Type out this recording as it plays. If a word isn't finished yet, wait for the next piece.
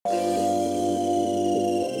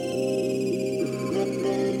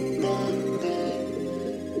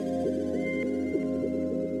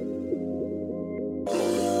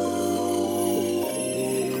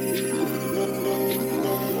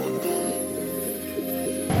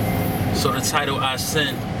So the title I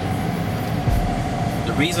Sin,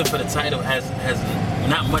 the reason for the title has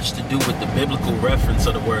not much to do with the biblical reference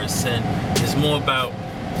of the word sin. It's more about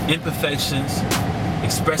imperfections,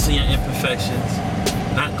 expressing your imperfections,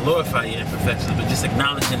 not glorify your imperfections, but just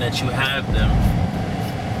acknowledging that you have them,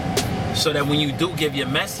 so that when you do give your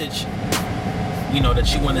message, you know,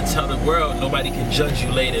 that you want to tell the world, nobody can judge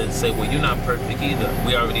you later and say, well, you're not perfect either.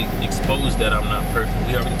 We already exposed that I'm not perfect.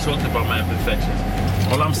 We already talked about my imperfections.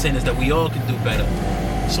 All I'm saying is that we all can do better.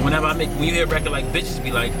 So when you hear a record like Bitches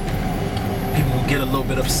Be Like, people will get a little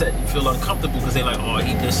bit upset and feel uncomfortable because they're like, oh,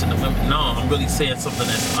 he dissing the women. No, I'm really saying something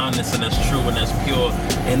that's honest and that's true and that's pure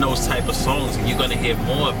in those type of songs, and you're gonna hear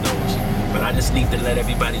more of those. But I just need to let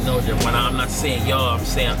everybody know that when I'm not saying y'all, I'm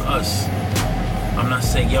saying us. I'm not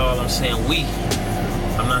saying y'all, I'm saying we.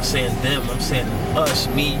 I'm not saying them, I'm saying us,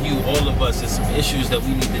 me, you, all of us. There's some issues that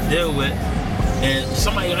we need to deal with, and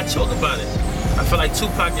somebody gotta talk about it. I feel like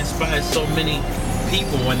Tupac inspired so many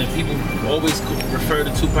people, and the people always refer to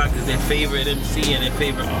Tupac as their favorite MC and their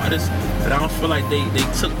favorite artist, but I don't feel like they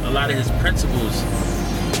took a lot of his principles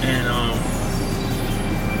and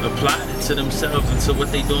applied it to themselves and to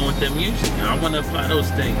what they doing with their music. And I want to apply those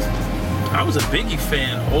things. I was a Biggie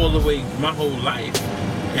fan all the way my whole life,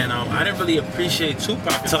 and I didn't really appreciate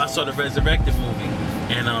Tupac until I saw the Resurrected movie,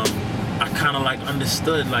 and I kind of like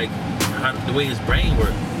understood like the way his brain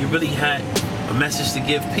worked. He really had a message to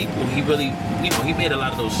give people. He really, you know, he made a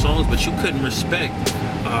lot of those songs, but you couldn't respect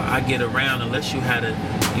I Get Around unless you had a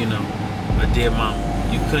Dear Mama.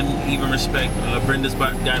 You couldn't even respect Brenda's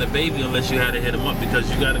Got a Baby unless you had to hit him up, because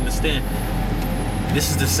you gotta understand, this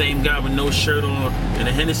is the same guy with no shirt on and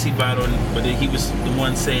a Hennessy bottle, but he was the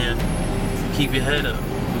one saying, keep your head up,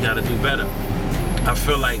 we gotta do better. I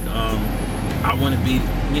feel like I want to be,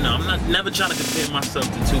 you know, I'm never trying to compare myself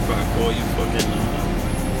to Tupac, or you fucking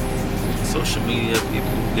social media people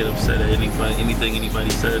who get upset at anything anybody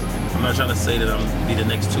says. I'm not trying to say that I'm gonna be the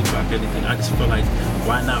next Tupac or anything. I just feel like,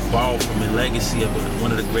 why not borrow from the legacy of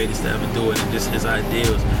one of the greatest to ever do it, and just his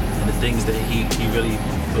ideals and the things that he really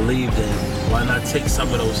believed in. Why not take some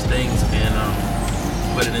of those things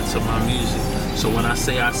and put it into my music? So when I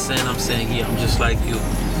say I sin, I'm saying, yeah, I'm just like you.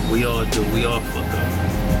 We all do. We all fuck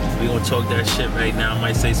up. We gonna talk that shit right now. I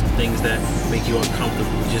might say some things that make you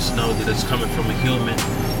uncomfortable. Just know that it's coming from a human,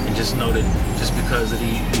 and just know that just because of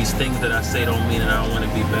these things that I say don't mean that I don't want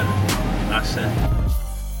to be better. I sin.